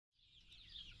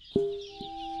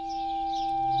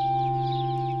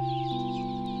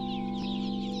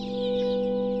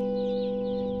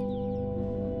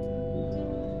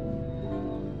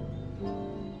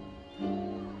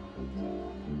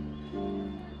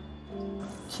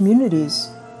Communities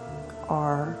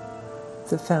are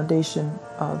the foundation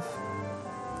of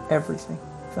everything.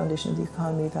 Foundation of the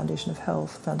economy, foundation of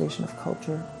health, foundation of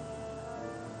culture,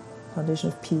 foundation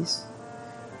of peace.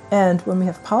 And when we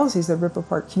have policies that rip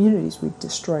apart communities, we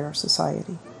destroy our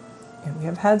society. And we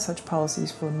have had such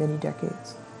policies for many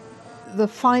decades. The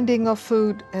finding of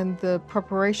food and the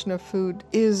preparation of food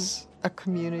is a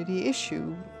community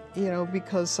issue,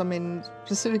 because,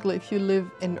 specifically if you live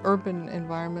in urban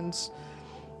environments,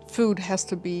 food has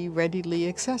to be readily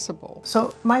accessible.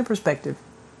 So my perspective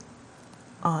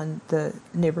on the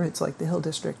neighborhoods like the Hill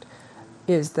District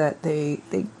is that they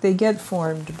get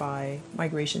formed by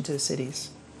migration to the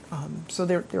cities. So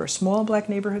there are small black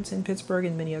neighborhoods in Pittsburgh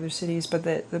and many other cities, but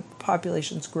the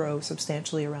populations grow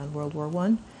substantially around World War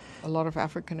I. A lot of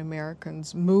African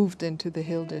Americans moved into the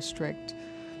Hill District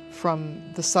from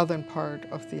the southern part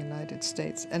of the United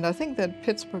States. And I think that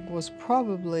Pittsburgh was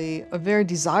probably a very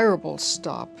desirable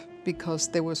stop because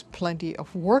there was plenty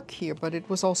of work here, but it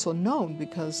was also known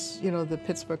because, the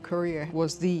Pittsburgh Courier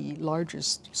was the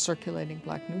largest circulating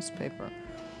black newspaper.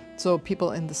 So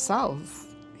people in the South,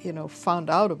 found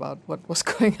out about what was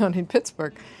going on in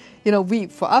Pittsburgh.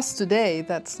 For us today,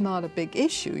 that's not a big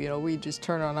issue. We just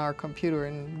turn on our computer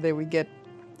and there we get,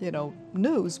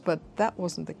 news, but that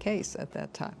wasn't the case at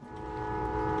that time.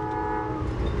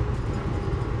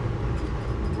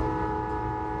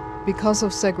 Because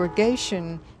of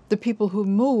segregation, the people who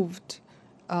moved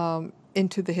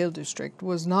into the Hill District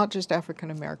was not just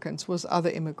African Americans, was other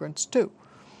immigrants too.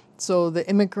 So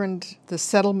the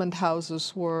settlement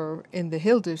houses were in the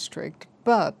Hill District,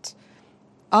 but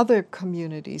other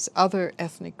communities, other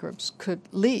ethnic groups could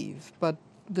leave, but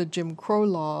the Jim Crow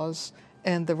laws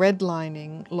and the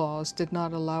redlining laws did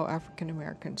not allow African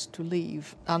Americans to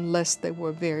leave unless there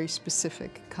were very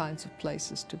specific kinds of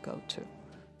places to go to.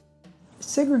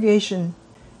 Segregation,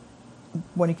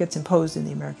 when it gets imposed in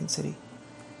the American city,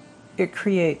 it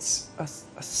creates a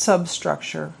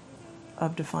substructure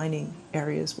of defining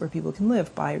areas where people can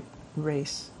live by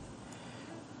race.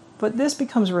 But this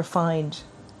becomes refined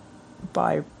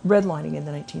by redlining in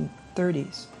the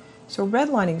 1930s. So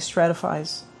redlining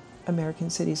stratifies American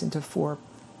cities into 4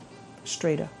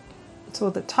 strata. So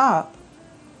at the top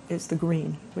is the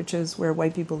green, which is where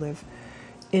white people live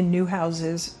in new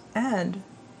houses. And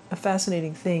a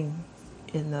fascinating thing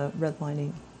in the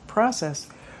redlining process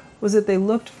was that they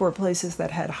looked for places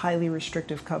that had highly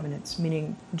restrictive covenants,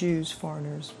 meaning Jews,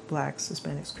 foreigners, blacks,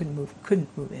 Hispanics couldn't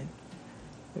move in.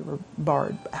 They were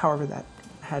barred, however that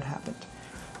had happened.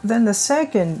 Then the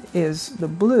second is the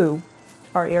blue,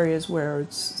 are areas where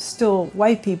it's still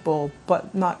white people,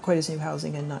 but not quite as new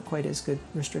housing and not quite as good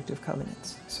restrictive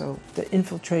covenants. So the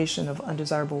infiltration of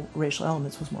undesirable racial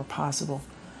elements was more possible.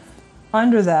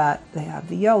 Under that, they have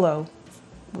the yellow,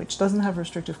 which doesn't have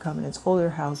restrictive covenants,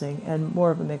 older housing, and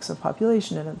more of a mix of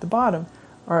population. And at the bottom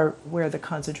are where the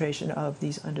concentration of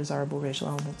these undesirable racial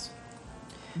elements.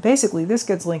 Basically, this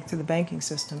gets linked to the banking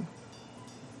system,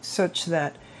 such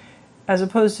that as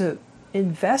opposed to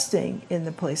investing in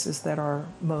the places that are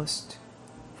most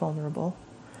vulnerable,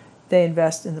 they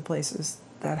invest in the places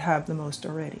that have the most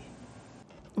already.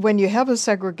 When you have a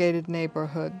segregated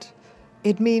neighborhood,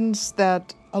 it means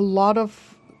that a lot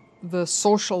of the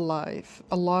social life,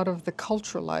 a lot of the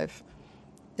cultural life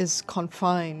is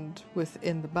confined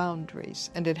within the boundaries,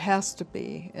 and it has to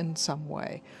be in some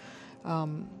way.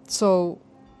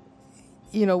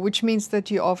 Which means that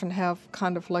you often have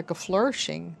kind of like a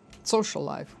flourishing social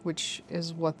life, which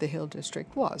is what the Hill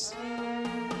District was.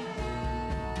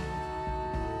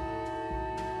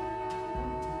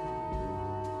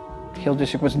 Hill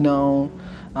District was known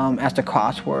as the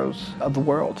crossroads of the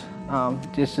world.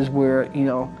 This is where,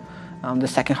 the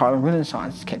second Harlem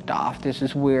Renaissance kicked off. This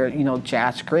is where,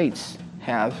 jazz greats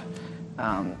have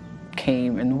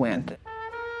came and went.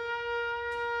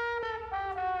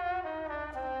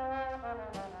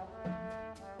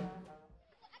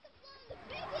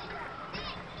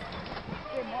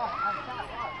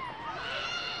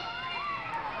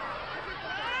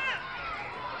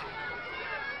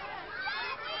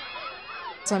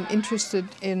 I'm interested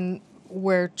in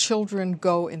where children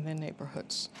go in their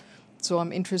neighborhoods. So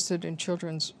I'm interested in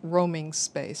children's roaming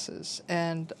spaces,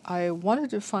 and I wanted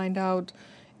to find out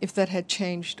if that had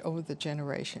changed over the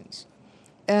generations.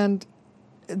 And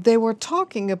they were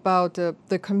talking about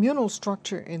the communal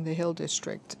structure in the Hill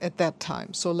District at that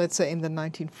time, so let's say in the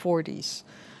 1940s,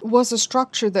 was a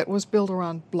structure that was built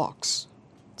around blocks.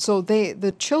 So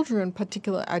the children in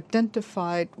particular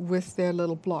identified with their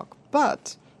little block,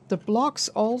 but the blocks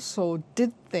also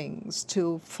did things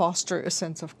to foster a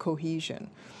sense of cohesion.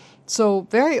 So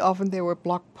very often there were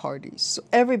block parties. So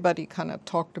everybody kind of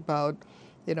talked about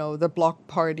you know, the block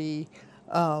party,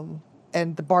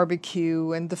 and the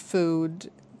barbecue and the food,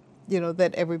 you know,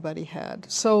 that everybody had.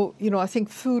 So, you know, I think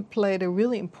food played a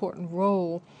really important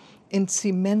role in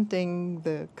cementing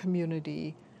the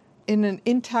community. In an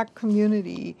intact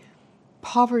community,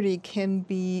 poverty can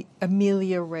be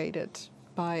ameliorated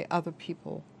by other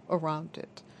people around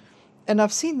it. And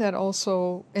I've seen that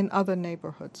also in other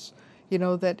neighborhoods, you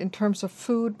know, that in terms of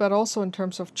food, but also in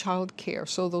terms of childcare,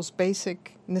 so those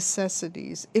basic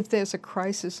necessities. If there's a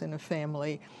crisis in a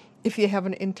family, if you have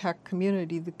an intact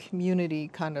community, the community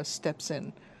kind of steps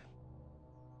in.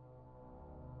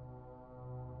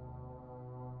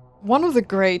 One of the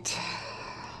great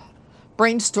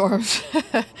brainstorms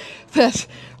that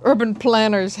urban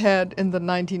planners had in the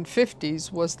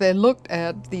 1950s was they looked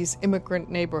at these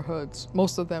immigrant neighborhoods,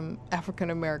 most of them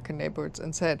African-American neighborhoods,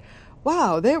 and said,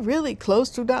 wow, they're really close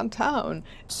to downtown.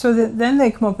 So then they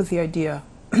come up with the idea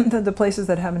that the places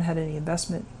that haven't had any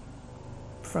investment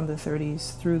from the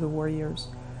 30s through the war years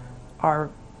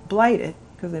are blighted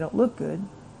because they don't look good,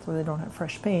 so they don't have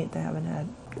fresh paint, they haven't had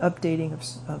updating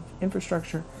of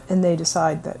infrastructure, and they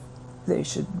decide that they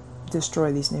should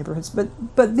destroy these neighborhoods.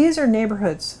 But these are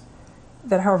neighborhoods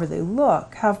that, however they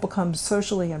look, have become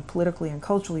socially and politically and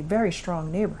culturally very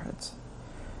strong neighborhoods.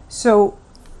 So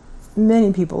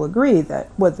many people agree that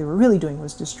what they were really doing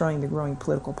was destroying the growing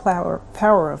political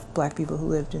power of black people who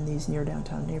lived in these near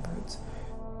downtown neighborhoods.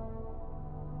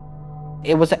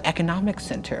 It was an economic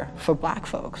center for black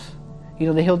folks. You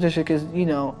know, the Hill District is, you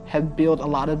know, had built a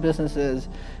lot of businesses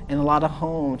and a lot of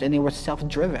homes, and they were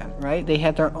self-driven, right? They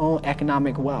had their own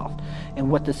economic wealth.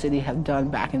 And what the city had done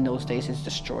back in those days is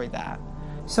destroyed that.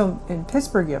 So in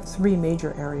Pittsburgh, you have three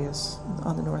major areas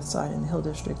on the north side in the Hill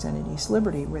District and in East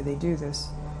Liberty where they do this.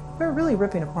 They're really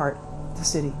ripping apart the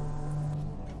city.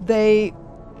 They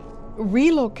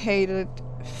relocated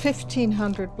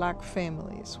 1,500 black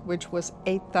families, which was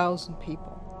 8,000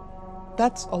 people.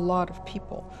 That's a lot of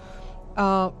people.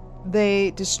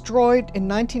 They destroyed in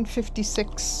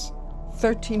 1956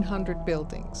 1,300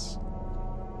 buildings.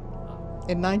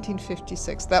 In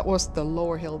 1956, that was the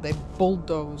Lower Hill. They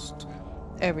bulldozed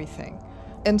everything.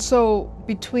 And so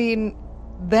between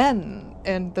then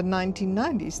and the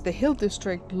 1990s, the Hill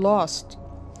District lost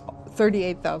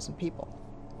 38,000 people.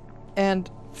 And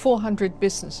 400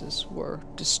 businesses were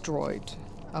destroyed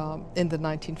in the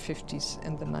 1950s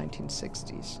and the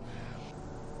 1960s.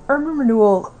 Urban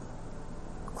renewal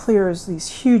clears these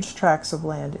huge tracts of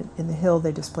land. In the Hill,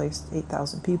 they displaced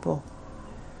 8,000 people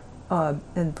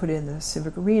and put in the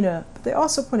Civic Arena. But they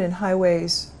also put in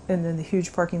highways and then the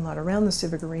huge parking lot around the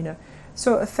Civic Arena.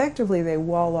 So effectively, they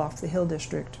wall off the Hill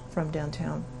District from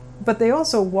downtown. But they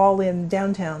also wall in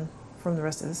downtown from the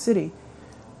rest of the city.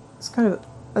 It's kind of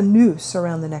a noose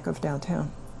around the neck of downtown.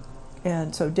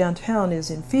 And so downtown is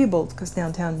enfeebled because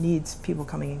downtown needs people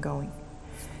coming and going.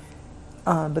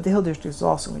 But the Hill District is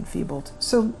also enfeebled.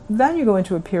 So then you go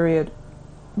into a period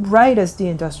right as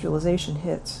deindustrialization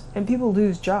hits and people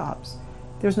lose jobs.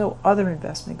 There's no other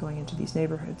investment going into these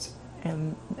neighborhoods,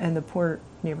 and the poor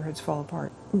neighborhoods fall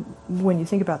apart. When you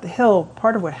think about the Hill,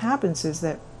 part of what happens is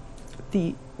that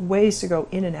the ways to go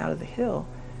in and out of the Hill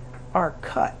are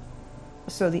cut.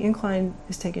 So the incline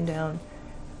is taken down,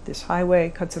 this highway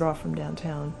cuts it off from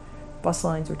downtown, bus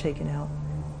lines are taken out.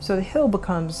 So the Hill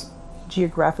becomes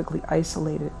geographically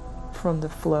isolated from the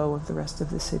flow of the rest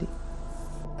of the city.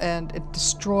 And it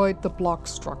destroyed the block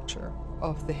structure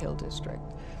of the Hill District,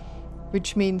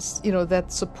 which means, you know,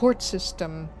 that support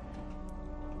system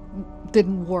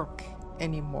didn't work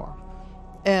anymore.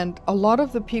 And a lot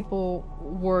of the people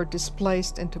were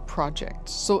displaced into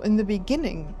projects. So in the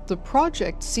beginning, the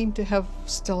project seemed to have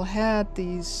still had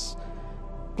these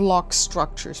block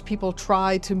structures. People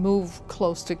tried to move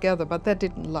close together, but that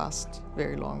didn't last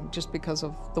very long just because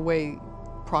of the way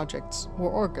projects were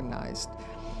organized.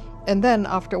 And then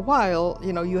after a while,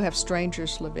 you know, you have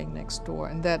strangers living next door,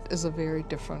 and that is a very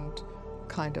different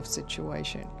kind of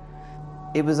situation.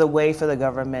 It was a way for the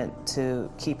government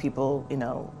to keep people, you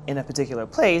know, in a particular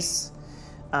place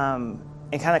and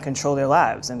kind of control their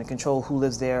lives and to control who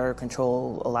lives there,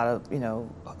 control a lot of, you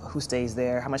know, who stays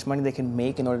there, how much money they can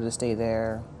make in order to stay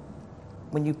there.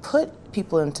 When you put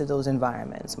people into those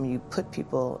environments, when you put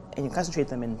people and you concentrate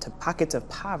them into pockets of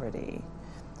poverty,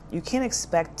 you can't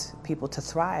expect people to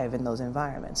thrive in those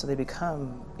environments. So they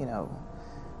become, you know,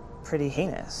 pretty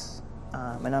heinous.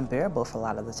 And unbearable for a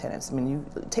lot of the tenants. I mean,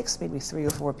 it takes maybe 3 or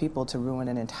 4 people to ruin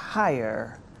an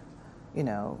entire, you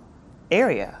know,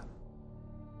 area.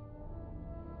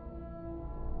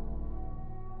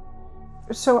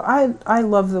 So I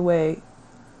love the way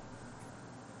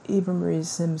Eva-Marie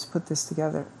Sims put this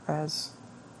together as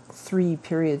 3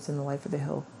 periods in the life of the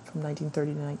Hill, from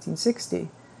 1930 to 1960.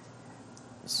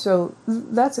 So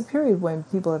that's a period when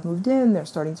people have moved in, they're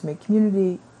starting to make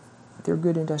community, they're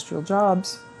good industrial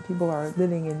jobs, people are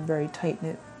living in very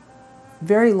tight-knit,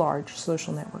 very large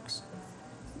social networks.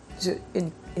 So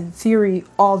in theory,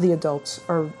 all the adults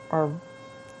are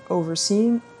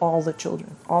overseeing all the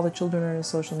children. All the children are in a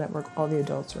social network, all the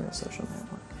adults are in a social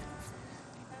network.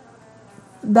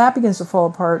 That begins to fall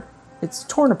apart. It's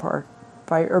torn apart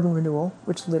by urban renewal,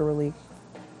 which literally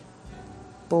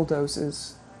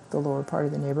bulldozes the lower part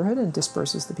of the neighborhood and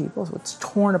disperses the people. So it's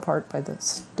torn apart by the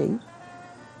state.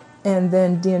 And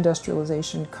then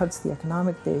deindustrialization cuts the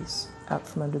economic base out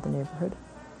from under the neighborhood.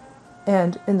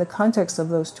 And in the context of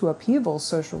those two upheavals,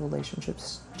 social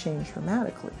relationships change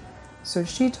dramatically. So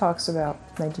she talks about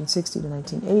 1960 to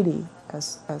 1980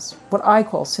 as what I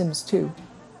call Sims 2,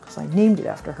 because I named it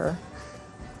after her.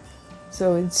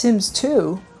 So in Sims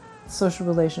 2, social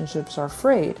relationships are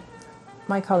frayed.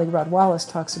 My colleague Rod Wallace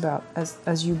talks about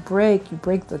as you break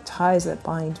the ties that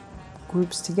bind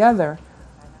groups together,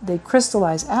 they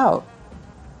crystallize out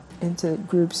into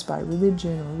groups by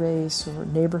religion or race or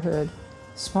neighborhood,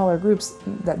 smaller groups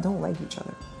that don't like each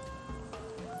other.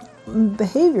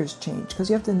 Behaviors change because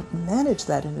you have to manage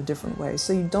that in a different way.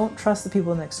 So you don't trust the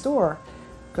people next door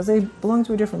because they belong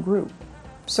to a different group.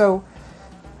 So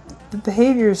the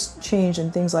behaviors change,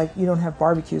 and things like you don't have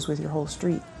barbecues with your whole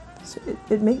street. So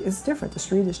it's different. The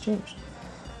street has changed.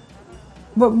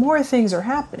 But more things are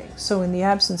happening. So in the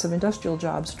absence of industrial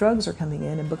jobs, drugs are coming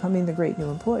in and becoming the great new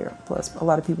employer. Plus, a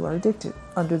lot of people are addicted.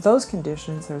 Under those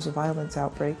conditions, there's a violence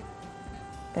outbreak,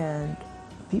 and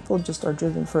people just are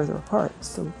driven further apart.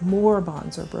 So more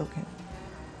bonds are broken.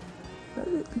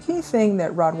 The key thing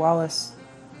that Rod Wallace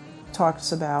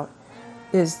talks about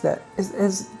is that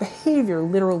as behavior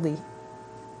literally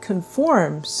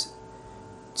conforms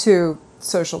to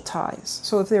social ties.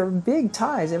 So if there are big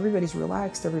ties, everybody's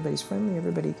relaxed, everybody's friendly,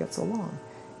 everybody gets along.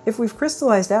 If we've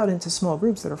crystallized out into small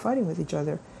groups that are fighting with each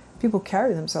other, people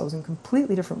carry themselves in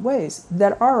completely different ways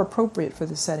that are appropriate for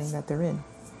the setting that they're in.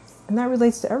 And that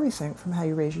relates to everything from how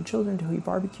you raise your children, to who you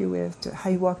barbecue with, to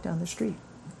how you walk down the street.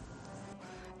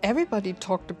 Everybody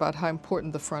talked about how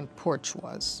important the front porch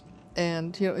was.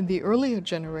 And in the earlier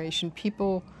generation,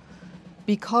 people,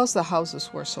 because the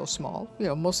houses were so small,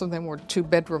 most of them were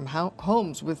 2-bedroom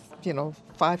homes with,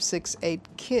 5, 6,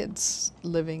 8 kids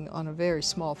living on a very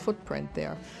small footprint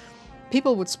there.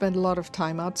 People would spend a lot of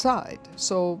time outside.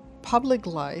 So public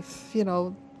life,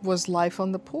 was life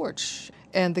on the porch.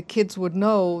 And the kids would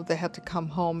know they had to come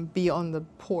home, be on the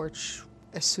porch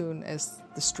as soon as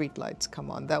the street lights come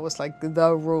on. That was like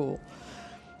the rule.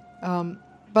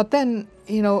 But then,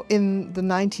 in the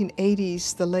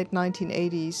 1980s, the late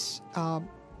 1980s,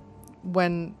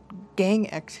 when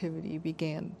gang activity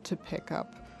began to pick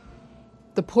up,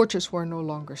 the porches were no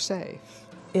longer safe.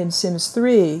 In Sims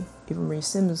 3, eva-marie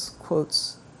Sims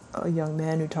quotes a young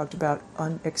man who talked about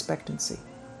unexpectancy.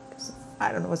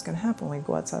 I don't know what's going to happen when I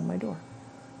go outside my door.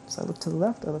 So I look to the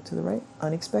left, I look to the right,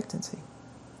 unexpectancy.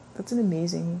 That's an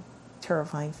amazing,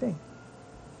 terrifying thing.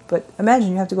 But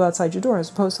imagine you have to go outside your door as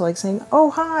opposed to saying,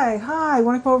 oh, hi,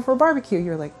 want to come over for a barbecue?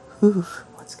 You're like, ooh,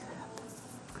 what's going to happen?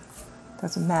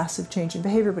 That's a massive change in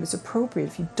behavior, but it's appropriate.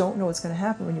 If you don't know what's going to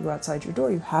happen when you go outside your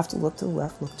door, you have to look to the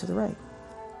left, look to the right.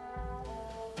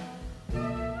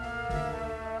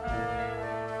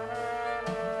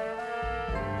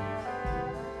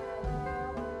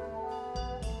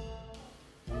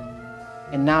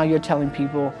 And now you're telling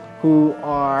people who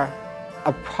are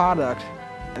a product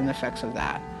and the effects of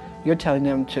that. You're telling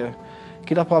them to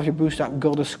get up off your bootstrap,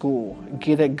 go to school,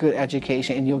 get a good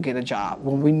education, and you'll get a job.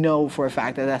 When we know for a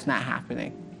fact that that's not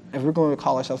happening. If we're going to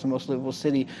call ourselves the most livable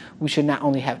city, we should not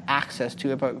only have access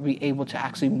to it, but be able to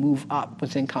actually move up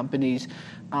within companies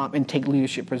and take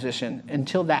leadership position.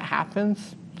 Until that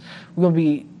happens, we're going to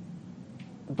be,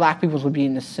 black people will be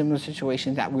in a similar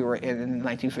situation that we were in the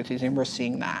 1950s, and we're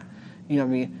seeing that.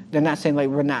 They're not saying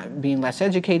we're not being less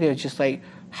educated. It's just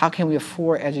how can we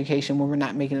afford education when we're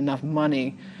not making enough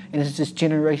money? And it's this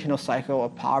generational cycle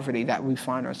of poverty that we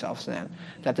find ourselves in,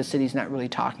 that the city's not really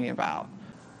talking about.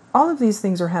 All of these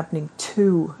things are happening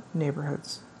to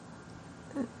neighborhoods.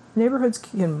 Neighborhoods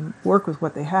can work with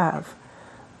what they have,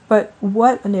 but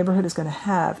what a neighborhood is going to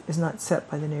have is not set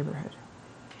by the neighborhood.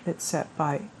 It's set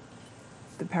by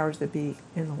the powers that be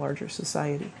in the larger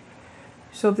society.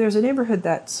 So if there's a neighborhood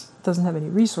that doesn't have any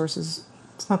resources,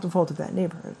 it's not the fault of that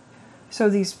neighborhood. So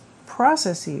these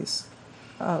processes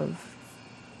of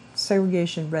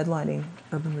segregation, redlining,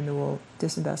 urban renewal,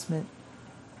 disinvestment,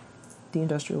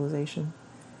 deindustrialization,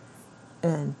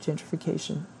 and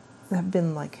gentrification have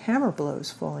been like hammer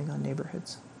blows falling on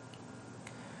neighborhoods.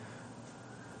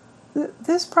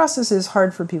 This process is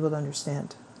hard for people to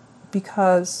understand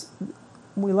because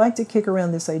we like to kick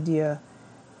around this idea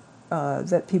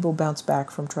that people bounce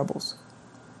back from troubles.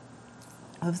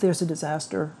 If there's a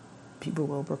disaster, people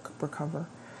will recover.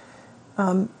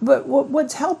 But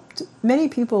what's helped many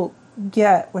people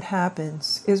get what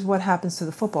happens is what happens to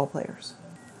the football players.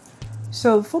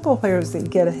 So football players, they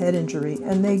get a head injury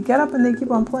and they get up and they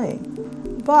keep on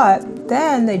playing. But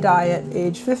then they die at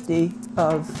age 50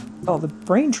 of all the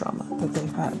brain trauma that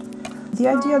they've had. The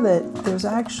idea that there's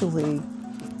actually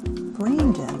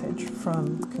brain damage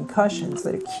from concussions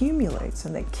that accumulates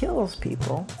and that kills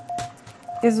people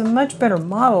is a much better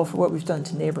model for what we've done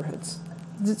to neighborhoods.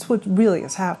 That's what really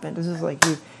has happened. It's just like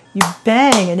you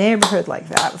bang a neighborhood like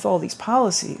that with all these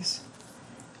policies,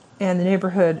 and the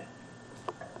neighborhood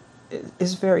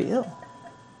is very ill.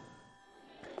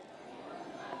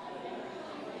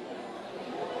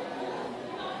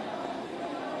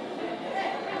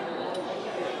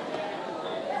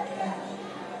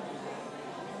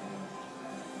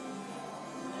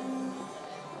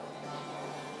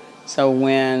 So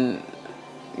when,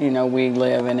 we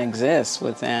live and exist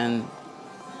within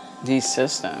these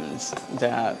systems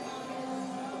that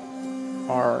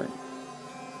are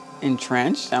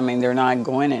entrenched, they're not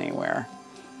going anywhere.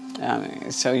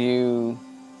 So you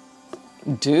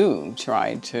do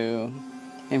try to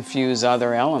infuse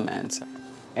other elements,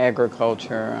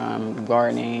 agriculture,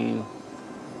 gardening,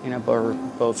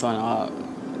 both on a,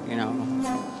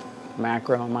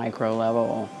 macro and micro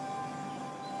level,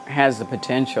 has the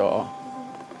potential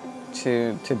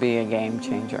to be a game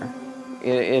changer.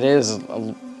 It is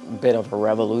a bit of a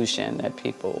revolution that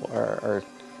people are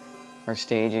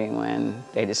staging when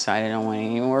they decide they don't want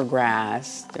any more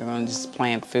grass. They're going to just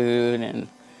plant food and,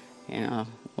 a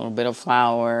little bit of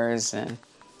flowers. And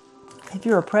if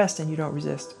you're oppressed and you don't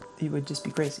resist, you would just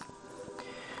be crazy.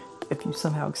 If you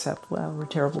somehow accept, well, we're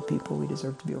terrible people, we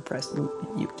deserve to be oppressed, you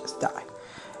would just die.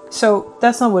 So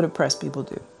that's not what oppressed people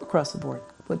do across the board.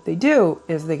 What they do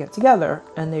is they get together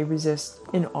and they resist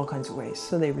in all kinds of ways.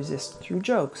 So they resist through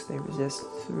jokes, they resist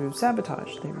through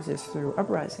sabotage, they resist through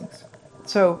uprisings.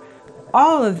 So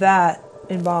all of that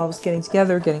involves getting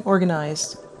together, getting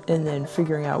organized, and then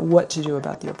figuring out what to do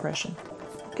about the oppression.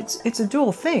 It's a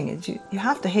dual thing. You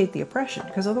have to hate the oppression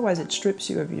because otherwise it strips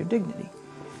you of your dignity.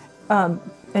 And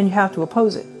you have to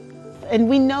oppose it. And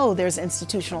we know there's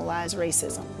institutionalized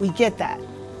racism. We get that.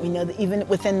 We know that even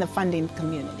within the funding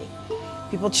community.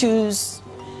 People choose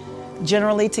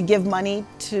generally to give money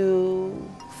to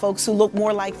folks who look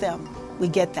more like them. We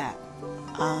get that.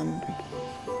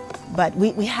 But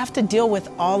we have to deal with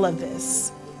all of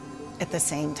this at the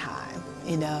same time,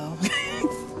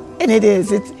 And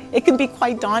it can be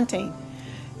quite daunting,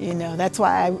 That's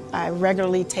why I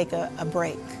regularly take a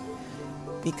break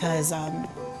because,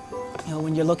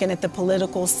 when you're looking at the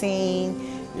political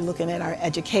scene, you're looking at our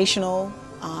educational,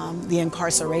 the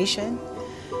incarceration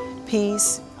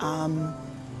piece,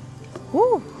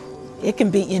 it can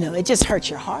be, it just hurts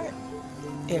your heart.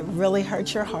 It really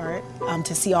hurts your heart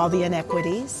to see all the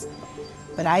inequities.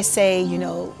 But I say,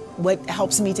 what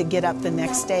helps me to get up the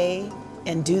next day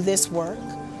and do this work,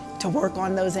 to work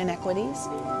on those inequities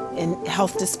in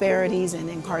health disparities and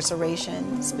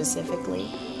incarceration specifically,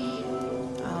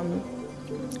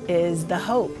 is the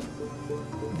hope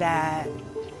that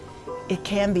it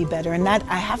can be better. And that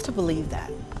I have to believe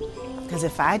that. Because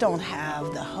if I don't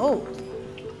have the hope,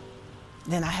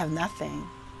 then I have nothing.